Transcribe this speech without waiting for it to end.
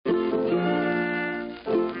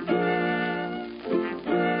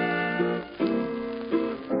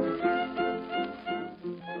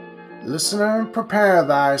Listener, prepare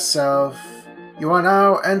thyself. You are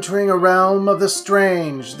now entering a realm of the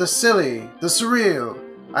strange, the silly, the surreal.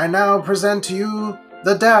 I now present to you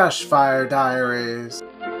the Dashfire Diaries.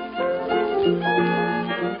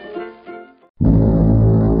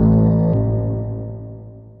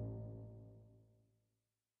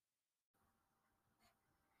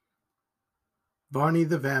 Varney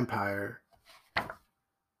the Vampire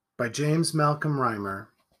by James Malcolm Rymer.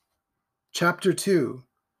 Chapter 2.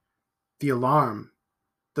 The Alarm,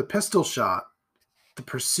 the Pistol Shot, the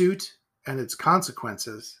Pursuit and its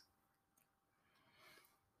Consequences.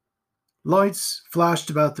 Lights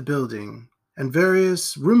flashed about the building, and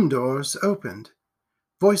various room doors opened.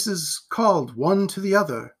 Voices called one to the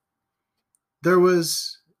other. There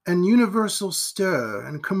was an universal stir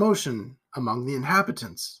and commotion among the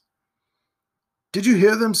inhabitants. "Did you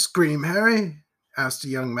hear them scream, Harry?" asked a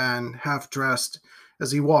young man, half-dressed,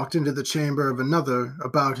 as he walked into the chamber of another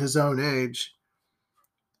about his own age.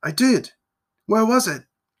 "I did. Where was it?"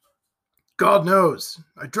 "God knows.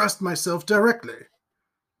 I dressed myself directly."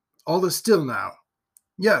 "All is still now."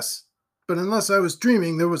 "Yes, but unless I was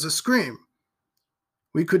dreaming, there was a scream."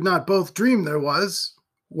 "We could not both dream there was.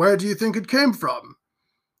 Where do you think it came from?"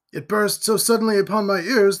 "It burst so suddenly upon my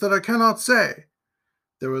ears that I cannot say."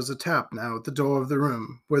 There was a tap now at the door of the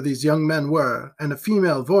room where these young men were, and a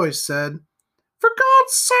female voice said, "For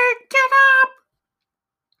God's sake, get up!"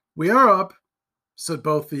 "We are up," said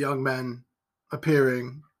both the young men,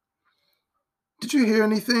 appearing. "Did you hear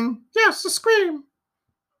anything?" "Yes, a scream."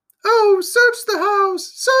 "Oh, search the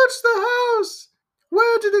house! Search the house!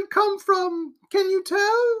 Where did it come from? Can you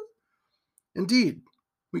tell?" "Indeed,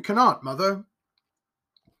 we cannot, mother."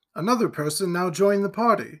 Another person now joined the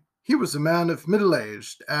party. He was a man of middle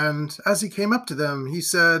age, and as he came up to them, he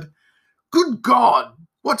said, "Good God!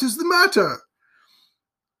 What is the matter?"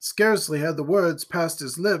 Scarcely had the words passed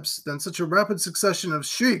his lips than such a rapid succession of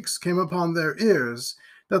shrieks came upon their ears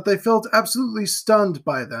that they felt absolutely stunned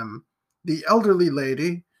by them. The elderly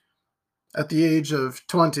lady, at the age of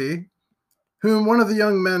 20, whom one of the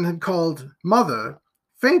young men had called "mother,"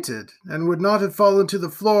 fainted and would not have fallen to the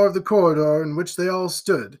floor of the corridor in which they all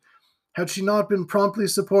stood, had she not been promptly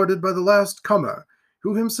supported by the last comer,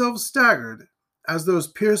 who himself staggered as those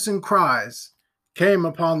piercing cries came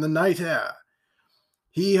upon the night air.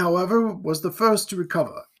 He, however, was the first to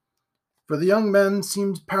recover, for the young men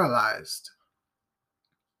seemed paralyzed.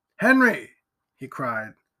 "Henry," he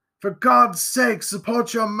cried, "for God's sake,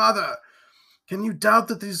 support your mother. Can you doubt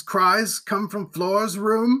that these cries come from Flora's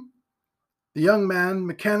room?" The young man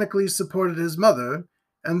mechanically supported his mother,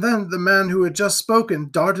 and then the man who had just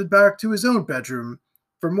spoken darted back to his own bedroom,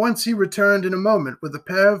 from whence he returned in a moment with a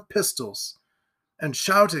pair of pistols, and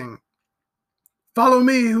shouting, "Follow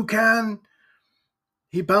me, who can!"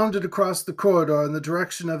 he bounded across the corridor in the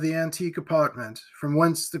direction of the antique apartment, from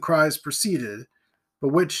whence the cries proceeded, but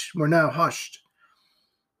which were now hushed.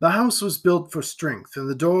 The house was built for strength, and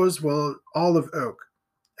the doors were all of oak,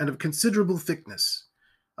 and of considerable thickness.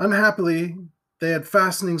 Unhappily, they had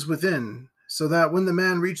fastenings within, so that when the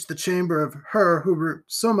man reached the chamber of her who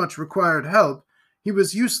so much required help, he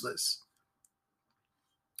was useless,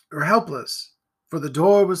 or helpless, for the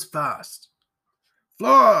door was fast.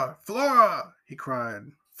 "Flora! Flora!" he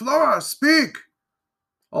cried. "Flora, speak!"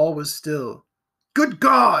 All was still. "Good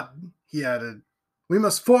God!" he added. "We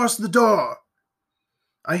must force the door."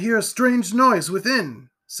 "I hear a strange noise within,"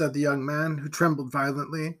 said the young man, who trembled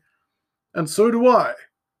violently. "And so do I.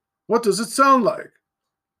 What does it sound like?"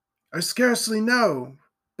 "I scarcely know,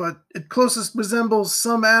 but it closest resembles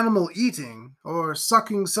some animal eating, or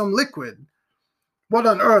sucking some liquid." "What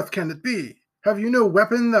on earth can it be? Have you no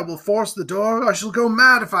weapon that will force the door? I shall go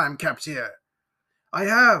mad if I am kept here." "I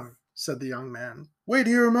have," said the young man. "Wait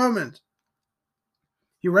here a moment."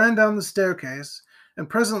 He ran down the staircase, and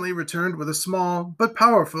presently returned with a small, but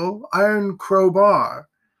powerful, iron crowbar.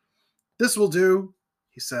 "This will do,"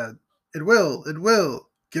 he said. "It will, it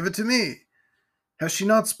will. Give it to me." "Has she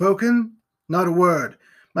not spoken?" "Not a word.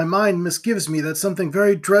 My mind misgives me that something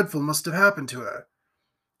very dreadful must have happened to her."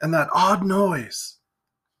 "And that odd noise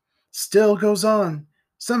still goes on.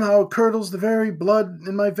 Somehow it curdles the very blood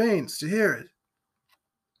in my veins to hear it."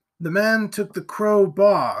 The man took the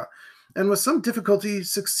crowbar, and with some difficulty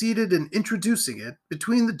succeeded in introducing it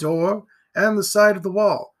between the door and the side of the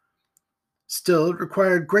wall. Still, it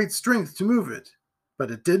required great strength to move it,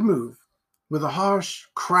 but it did move, with a harsh,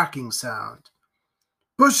 cracking sound.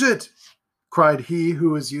 "Push it!" cried he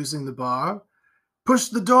who was using the bar. "Push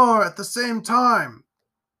the door at the same time."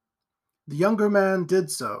 The younger man did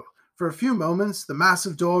so. For a few moments the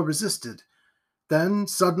massive door resisted. Then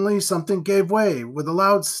suddenly something gave way with a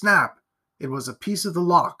loud snap. It was a piece of the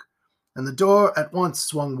lock. and the door at once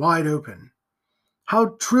swung wide open.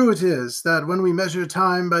 How true it is that when we measure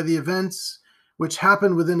time by the events which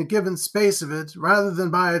happen within a given space of it rather than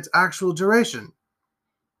by its actual duration.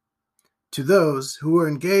 To those who were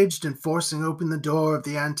engaged in forcing open the door of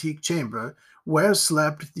the antique chamber where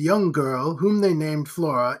slept the young girl whom they named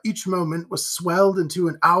Flora, each moment was swelled into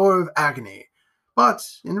an hour of agony. But,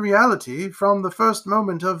 in reality, from the first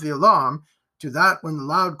moment of the alarm to that when the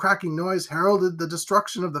loud cracking noise heralded the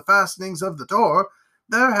destruction of the fastenings of the door,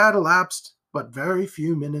 there had elapsed but very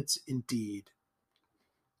few minutes indeed.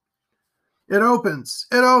 "It opens!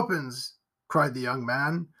 It opens!" cried the young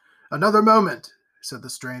man. "Another moment," said the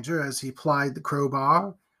stranger as he plied the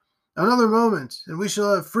crowbar. "Another moment, and we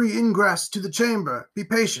shall have free ingress to the chamber. Be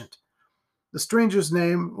patient." The stranger's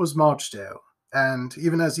name was Marchdale, and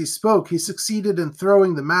even as he spoke he succeeded in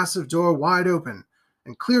throwing the massive door wide open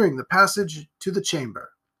and clearing the passage to the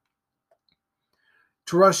chamber.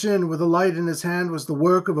 To rush in with a light in his hand was the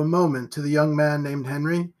work of a moment to the young man named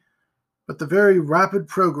Henry, but the very rapid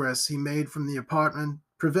progress he made from the apartment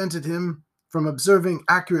prevented him from observing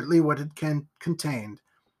accurately what it contained.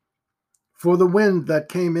 For the wind that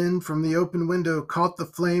came in from the open window caught the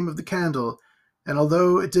flame of the candle, and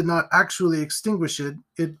although it did not actually extinguish it,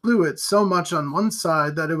 it blew it so much on one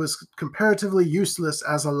side that it was comparatively useless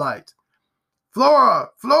as a light. "Flora!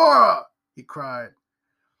 Flora!" he cried.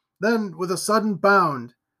 Then, with a sudden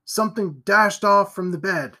bound, something dashed off from the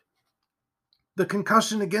bed. The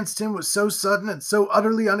concussion against him was so sudden and so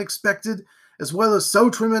utterly unexpected, as well as so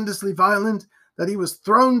tremendously violent, that he was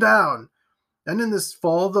thrown down, and in this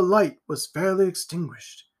fall the light was fairly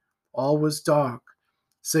extinguished. All was dark,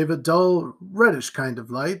 save a dull, reddish kind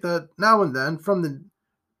of light that now and then from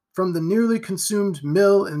the nearly consumed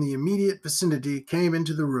mill in the immediate vicinity came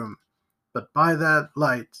into the room. But by that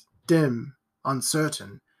light, dim,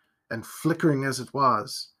 uncertain, and flickering as it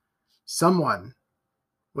was, someone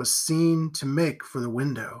was seen to make for the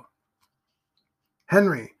window.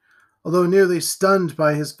 Henry, although nearly stunned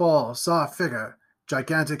by his fall, saw a figure,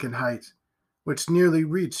 gigantic in height, which nearly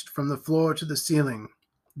reached from the floor to the ceiling.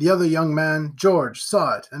 The other young man, George,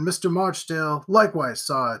 saw it, and Mr. Marchdale likewise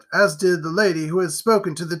saw it, as did the lady who had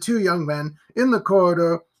spoken to the two young men in the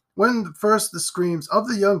corridor when first the screams of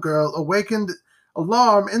the young girl awakened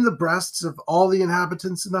alarm in the breasts of all the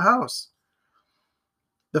inhabitants in the house.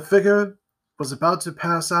 The figure was about to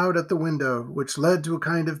pass out at the window, which led to a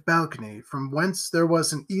kind of balcony, from whence there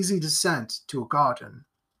was an easy descent to a garden.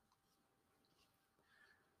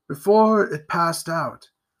 Before it passed out,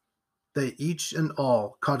 they each and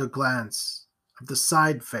all caught a glance of the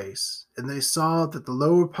side face, and they saw that the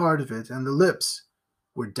lower part of it and the lips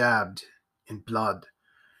were dabbed in blood.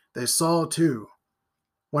 They saw, too,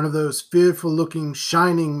 one of those fearful-looking,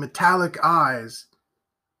 shining, metallic eyes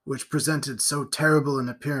which presented so terrible an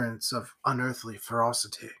appearance of unearthly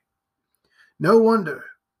ferocity. No wonder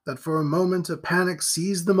that for a moment a panic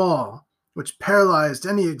seized them all, which paralyzed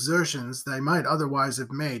any exertions they might otherwise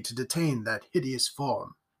have made to detain that hideous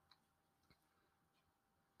form.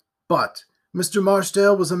 But Mr.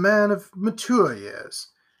 Marchdale was a man of mature years.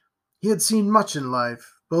 He had seen much in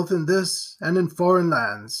life, both in this and in foreign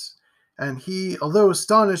lands, and he, although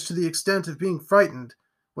astonished to the extent of being frightened,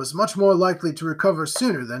 was much more likely to recover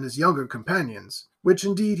sooner than his younger companions, which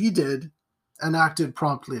indeed he did, and acted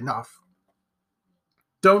promptly enough.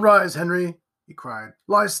 "Don't rise, Henry," he cried.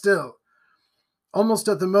 "Lie still." Almost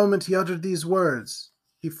at the moment he uttered these words,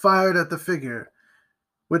 he fired at the figure,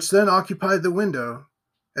 which then occupied the window,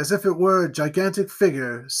 as if it were a gigantic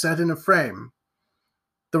figure set in a frame.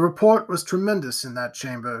 The report was tremendous in that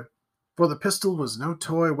chamber, for the pistol was no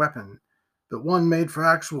toy weapon, but one made for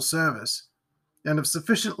actual service, and of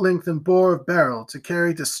sufficient length and bore of barrel to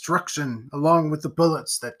carry destruction along with the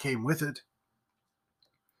bullets that came with it.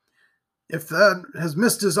 "If that has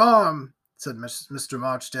missed his arm," said Mr.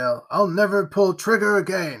 Marchdale, "I'll never pull trigger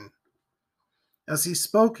again." As he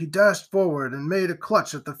spoke, he dashed forward and made a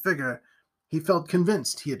clutch at the figure he felt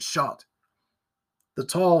convinced he had shot. The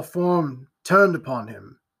tall form turned upon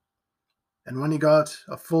him, and when he got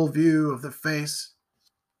a full view of the face,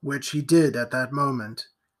 which he did at that moment,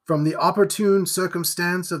 from the opportune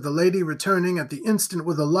circumstance of the lady returning at the instant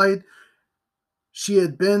with a light she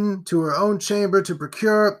had been to her own chamber to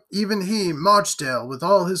procure, even he, Marchdale, with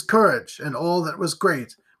all his courage and all that was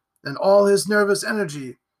great, and all his nervous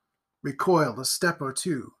energy, recoiled a step or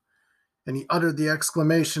two, and he uttered the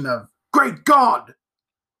exclamation of, "Great God!"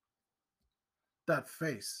 That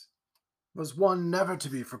face was one never to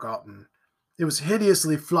be forgotten. It was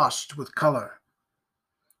hideously flushed with color,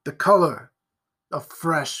 the color of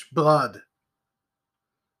fresh blood.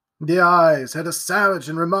 The eyes had a savage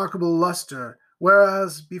and remarkable luster,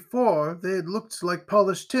 Whereas before they had looked like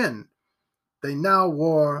polished tin, they now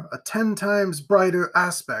wore a 10 times brighter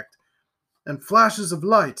aspect, and flashes of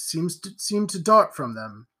light seemed to dart from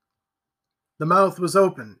them. The mouth was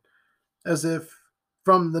open, as if,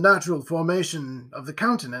 from the natural formation of the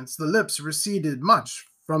countenance, the lips receded much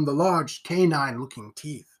from the large canine-looking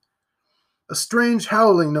teeth. A strange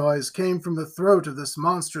howling noise came from the throat of this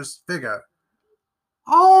monstrous figure.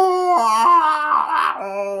 Oh!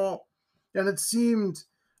 And it seemed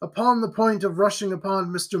upon the point of rushing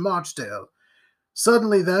upon Mr. Marchdale.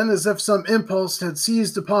 Suddenly then, as if some impulse had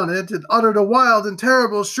seized upon it, it uttered a wild and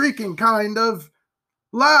terrible shrieking kind of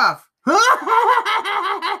laugh.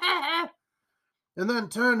 And then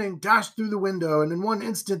turning, dashed through the window, and in one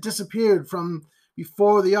instant disappeared from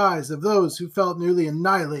before the eyes of those who felt nearly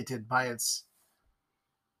annihilated by its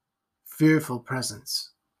fearful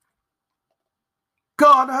presence.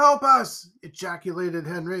 "God help us!" ejaculated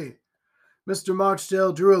Henry. Mr.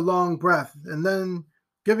 Marchdale drew a long breath, and then,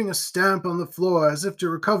 giving a stamp on the floor as if to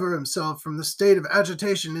recover himself from the state of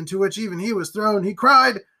agitation into which even he was thrown, he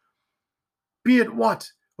cried, "Be it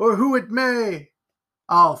what, or who it may,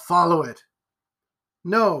 I'll follow it."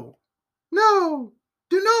 "No, no,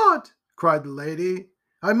 do not," cried the lady.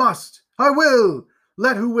 "I must, I will,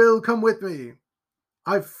 let who will come with me.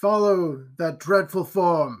 I follow that dreadful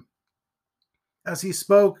form." As he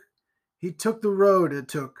spoke, he took the road it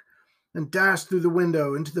took, and dashed through the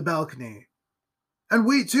window into the balcony. "And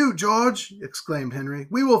we too, George," exclaimed Henry.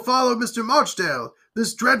 "We will follow Mr. Marchdale.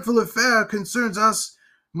 This dreadful affair concerns us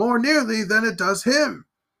more nearly than it does him."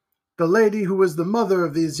 The lady who was the mother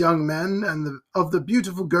of these young men, and of the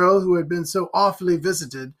beautiful girl who had been so awfully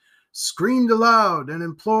visited, screamed aloud and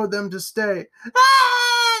implored them to stay.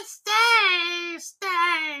 "Ah, stay,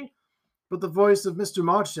 stay!" But the voice of Mr.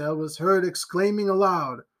 Marchdale was heard exclaiming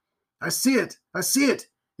aloud, I see it!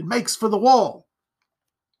 It makes for the wall!"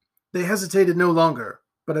 They hesitated no longer,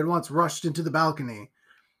 but at once rushed into the balcony,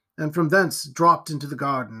 and from thence dropped into the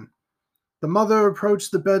garden. The mother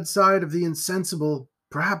approached the bedside of the insensible,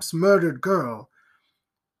 perhaps murdered girl.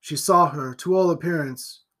 She saw her, to all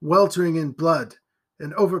appearance, weltering in blood,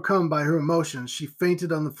 and overcome by her emotions, she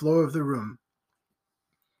fainted on the floor of the room.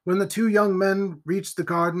 When the two young men reached the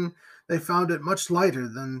garden, they found it much lighter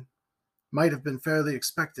than might have been fairly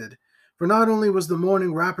expected, for not only was the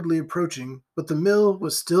morning rapidly approaching, but the mill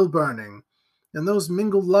was still burning, and those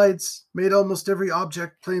mingled lights made almost every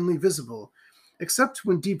object plainly visible, except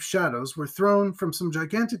when deep shadows were thrown from some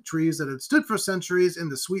gigantic trees that had stood for centuries in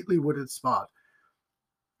the sweetly wooded spot.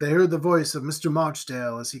 They heard the voice of Mr.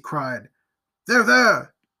 Marchdale as he cried, "There,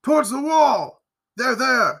 there! Towards the wall! There,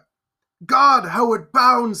 there! God, how it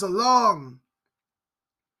bounds along!"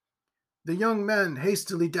 The young men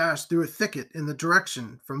hastily dashed through a thicket in the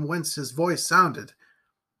direction from whence his voice sounded,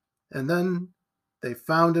 and then they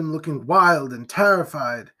found him looking wild and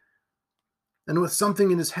terrified, and with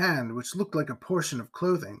something in his hand which looked like a portion of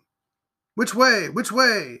clothing. "Which way? Which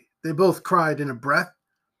way?" they both cried in a breath.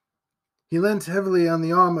 He leant heavily on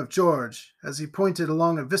the arm of George as he pointed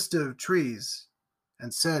along a vista of trees,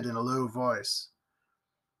 and said in a low voice,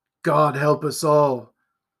 "God help us all!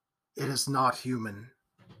 It is not human.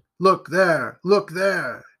 Look there! Look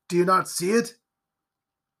there! Do you not see it?"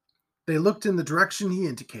 They looked in the direction he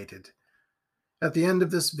indicated. At the end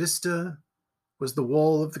of this vista was the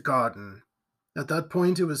wall of the garden. At that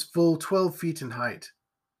point it was full 12 feet in height.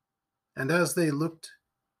 And as they looked,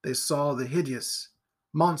 they saw the hideous,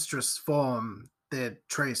 monstrous form they had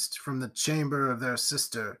traced from the chamber of their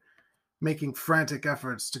sister, making frantic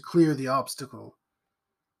efforts to clear the obstacle.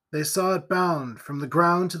 They saw it bound from the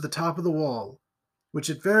ground to the top of the wall, which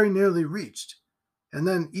it very nearly reached, and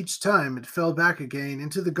then each time it fell back again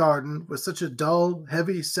into the garden with such a dull,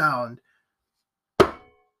 heavy sound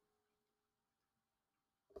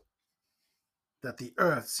that the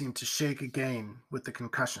earth seemed to shake again with the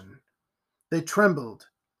concussion. They trembled.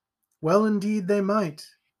 Well, indeed they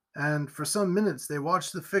might, and for some minutes they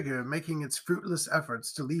watched the figure making its fruitless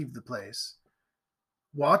efforts to leave the place.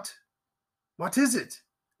 "What? What is it?"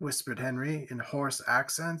 whispered Henry in hoarse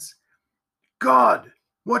accents. "God!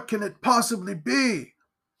 What can it possibly be?"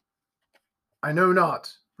 "I know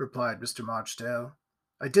not," replied Mr. Marchdale.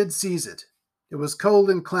 "I did seize it. It was cold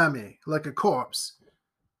and clammy, like a corpse.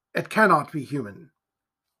 It cannot be human."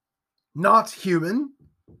 "Not human?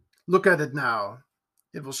 Look at it now.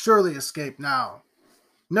 It will surely escape now.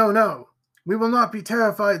 No, no, we will not be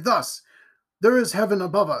terrified thus. There is heaven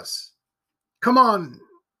above us. Come on,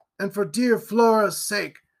 and for dear Flora's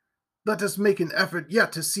sake, let us make an effort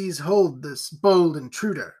yet to seize hold this bold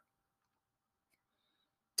intruder."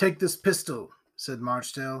 "Take this pistol," said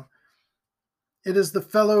Marchdale. It is the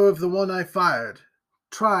fellow of the one I fired.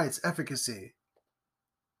 Try its efficacy."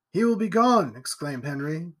 "He will be gone!" exclaimed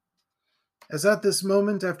Henry. As at this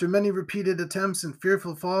moment, after many repeated attempts and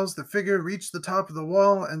fearful falls, the figure reached the top of the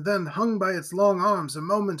wall and then hung by its long arms a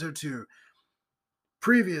moment or two,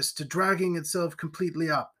 previous to dragging itself completely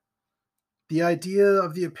up. The idea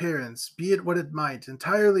of the appearance, be it what it might,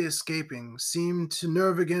 entirely escaping, seemed to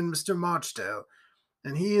nerve again Mr. Marchdale,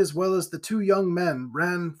 and he, as well as the two young men,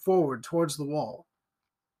 ran forward towards the wall.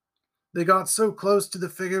 They got so close to the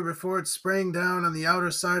figure before it sprang down on the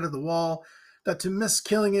outer side of the wall that to miss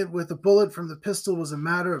killing it with a bullet from the pistol was a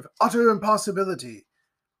matter of utter impossibility,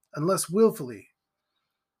 unless wilfully.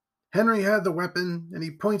 Henry had the weapon, and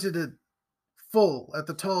he pointed it full at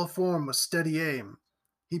the tall form with steady aim.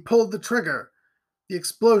 He pulled the trigger. The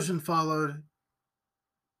explosion followed,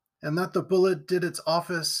 and that the bullet did its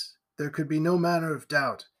office there could be no manner of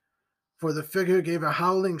doubt, for the figure gave a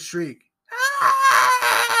howling shriek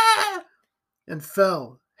and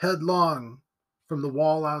fell headlong from the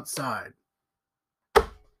wall outside.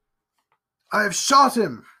 "I have shot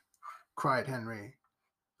him!" cried Henry.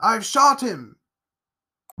 "I have shot him!